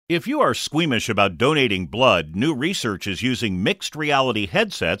If you are squeamish about donating blood, new research is using mixed reality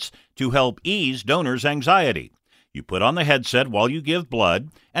headsets to help ease donors' anxiety. You put on the headset while you give blood,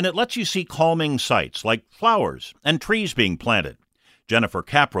 and it lets you see calming sights like flowers and trees being planted. Jennifer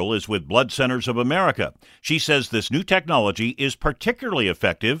Kapral is with Blood Centers of America. She says this new technology is particularly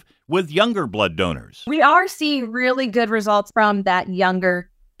effective with younger blood donors. We are seeing really good results from that younger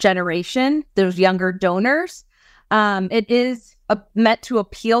generation, those younger donors. It is meant to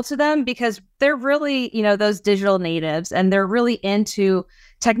appeal to them because they're really, those digital natives, and they're really into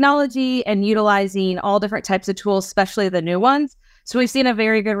technology and utilizing all different types of tools, especially the new ones. So we've seen a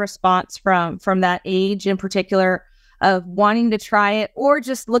very good response from that age in particular of wanting to try it or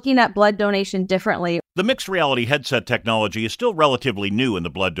just looking at blood donation differently. The mixed reality headset technology is still relatively new in the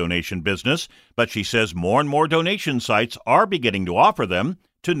blood donation business, but she says more and more donation sites are beginning to offer them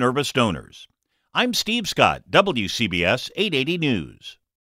to nervous donors. I'm Steve Scott, WCBS 880 News.